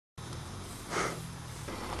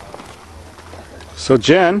So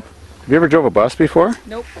Jen, have you ever drove a bus before?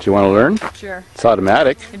 Nope. Do you want to learn? Sure. It's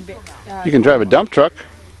automatic. You can drive a dump truck.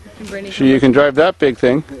 Sure, you can drive that big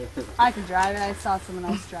thing. I can drive it. I saw someone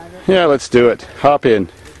else drive it. Yeah, let's do it. Hop in.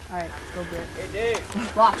 Alright, go get it. Hey Dave.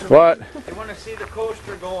 What? You want to see the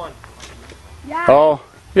coaster going? Yeah. Oh,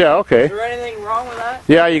 yeah, okay. Is there anything wrong with that?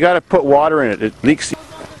 Yeah, you got to put water in it. It leaks.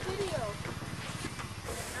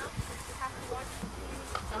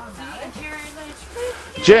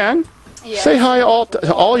 Jen, Yes. say hi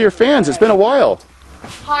to all your fans. It's been a while.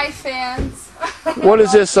 Hi, fans. What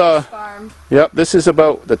is this? Davidsfarm. Yep, this is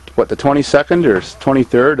about the 22nd or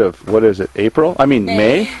 23rd of what is it? April? I mean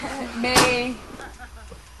May. May.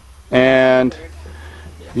 And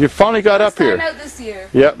you finally got up here. First time out this year.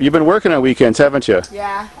 Yep, you've been working on weekends, haven't you?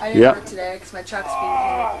 Yeah, I didn't Yep. work today because my truck's being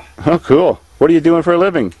painted. Oh, cool. What are you doing for a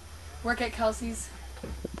living? Work at Kelsey's.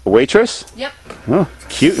 A waitress? Yep. Oh,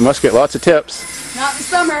 cute. You must get lots of tips. Not in the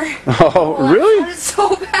summer. Oh, That really? is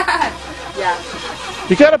so bad. Yeah.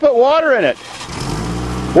 You got to put water in it.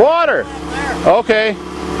 Water. Okay.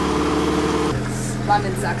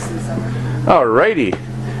 London sucks in the summer. Alrighty.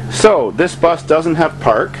 So this bus doesn't have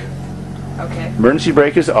park. Okay. Emergency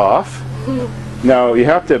brake is off. Now you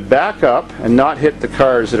have to back up and not hit the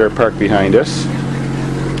cars that are parked behind us.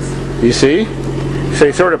 You see? So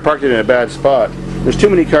you sort of parked it in a bad spot. There's too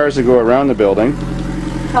many cars to go around the building.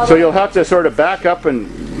 So you'll have to sort of back up and...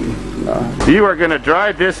 you are going to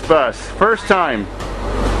drive this bus. First time.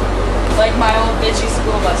 Like my old bitchy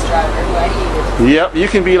school bus driver who I hated. Yep, you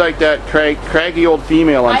can be like that craggy old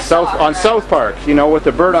female on South Park, you know, with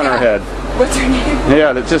the bird on her head. What's her name?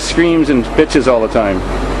 Yeah, that just screams and bitches all the time.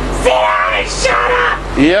 Sit down and shut up!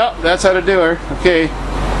 Yep, that's how to do her. Okay.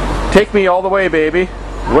 Take me all the way, baby.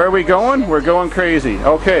 Where are we going? We're going crazy.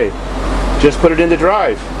 Okay. Just put it into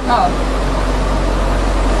drive. Oh.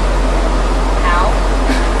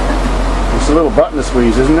 Ow. There's a little button to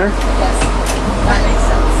squeeze, isn't there? Yes. That makes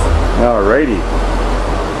sense. Alrighty.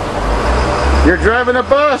 You're driving a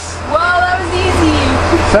bus. Whoa, that was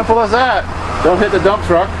easy. Simple as that. Don't hit the dump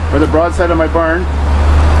truck or the broadside of my barn.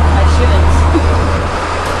 I shouldn't.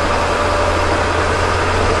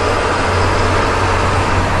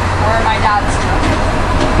 Or my dad's truck.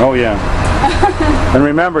 Oh yeah. And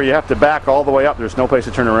remember, you have to back all the way up. There's no place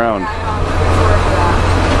to turn around.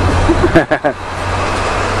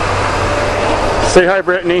 Say hi,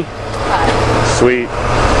 Brittany. Hi. Sweet.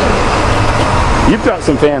 You've got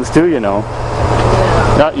some fans too, you know.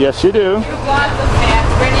 Yeah. Yes, you do. You've got the fans.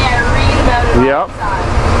 Brittany, I read about it all the time.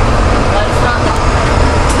 Let's not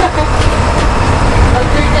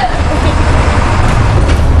Let's read that.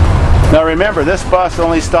 Now remember, this bus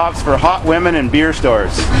only stops for hot women and beer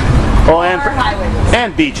stores. Oh, and highways.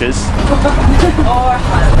 and beaches. Or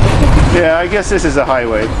highways. Yeah, I guess this is a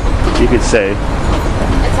highway, you could say.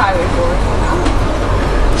 It's highway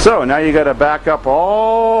 4. So now you got to back up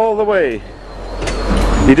all the way.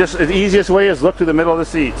 The easiest way is look to the middle of the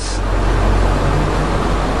seats.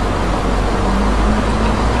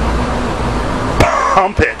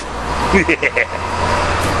 Pump it.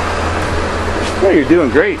 Yeah, you're doing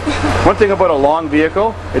great. One thing about a long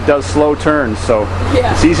vehicle, it does slow turns, so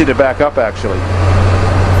Yeah. it's easy to back up actually.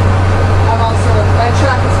 I'm also, my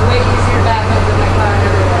truck is way easier to back up than my car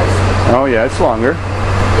ever was. Oh yeah, it's longer.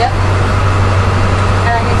 Yep.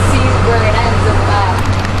 And I can see where it ends at the back.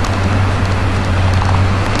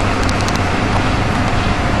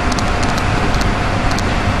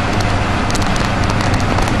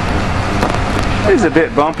 It's a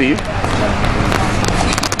bit bumpy.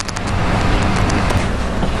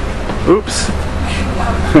 Oops.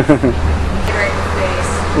 Right in the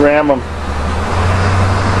face. Ram him.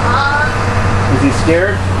 Is he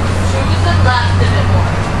scared? She was at left a bit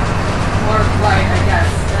more. Or right, I guess,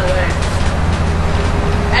 in a way.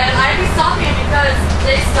 And I'd be stopping because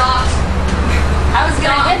they stopped. I was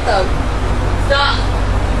gonna hit them. Stop.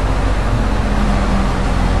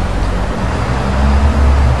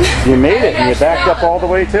 You made it, and you backed up all the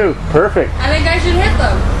way too. Perfect. I think I should hit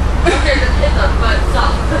them. Okay, just hit them, but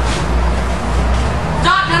stop.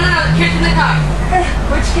 Stop! No, the kid's in the car.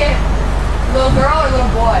 Which kid? Little girl or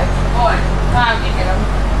little boy? Boy. I'm gonna hit him.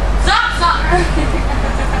 Stop!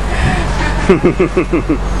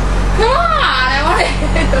 Come on! I want to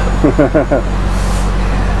hit him.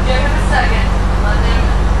 Give him a second. Let him.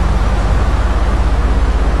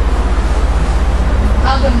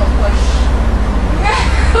 I'll give him a push.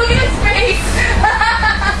 Look at his face!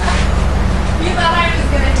 You thought I was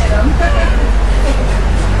gonna hit him.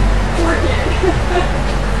 Poor kid.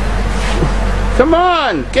 Come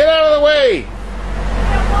on, get out of the way.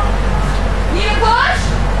 Need a push?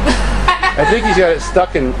 I think he's got it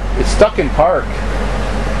stuck in. It's stuck in park.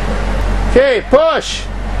 Okay, push!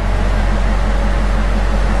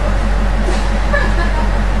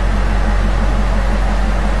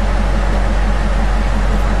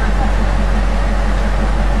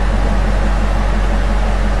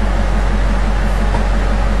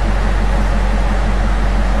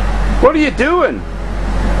 What are you doing?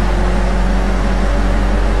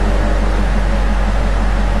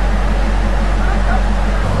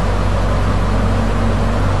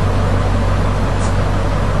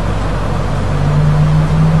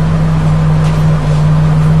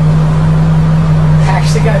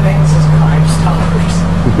 Actually got names as Crime Stoppers.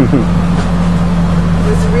 It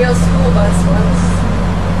was a real school bus once.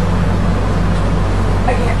 I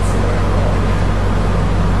can't see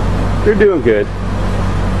where. You're doing good.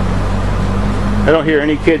 I don't hear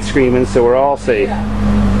any kids screaming, so we're all safe.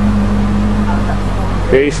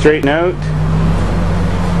 Okay, straighten out.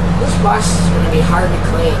 This bus is going to be hard to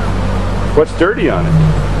clean. What's dirty on it?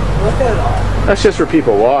 Look at it all. That's just where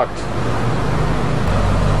people walked.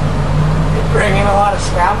 They bring in a lot of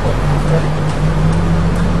scrap wood.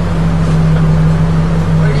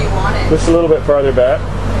 Where do you want it? Just a little bit farther back.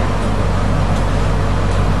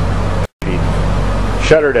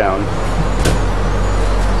 Shut her down.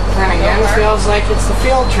 And again, it feels like it's the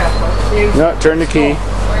field trip. No, turn the key.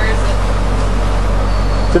 Where is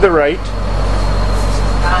it? To the right.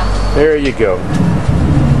 There you go.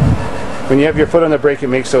 When you have your foot on the brake, it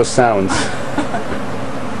makes those sounds.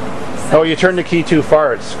 Oh, you turned the key too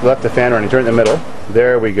far. It's left the fan running. Turn it in the middle.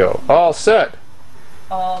 There we go. All set.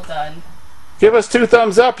 All done. Give us 2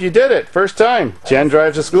 thumbs up. You did it. First time. Jen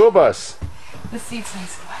drives a school bus. The seat's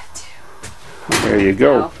nice and wet too. There you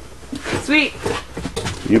go. Wow. Sweet.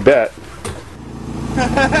 You bet.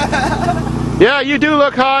 Yeah, you do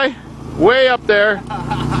look high. Way up there.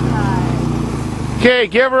 Okay,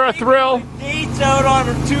 give her a thrill. Dates out on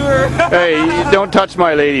a tour. Hey, don't touch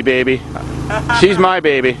my lady, baby. She's my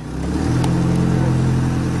baby.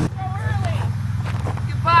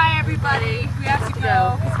 Goodbye, everybody. We have to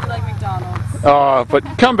go because we like McDonald's. Oh, but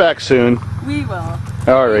come back soon. We will.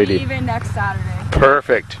 Alrighty. Even next Saturday.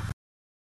 Perfect.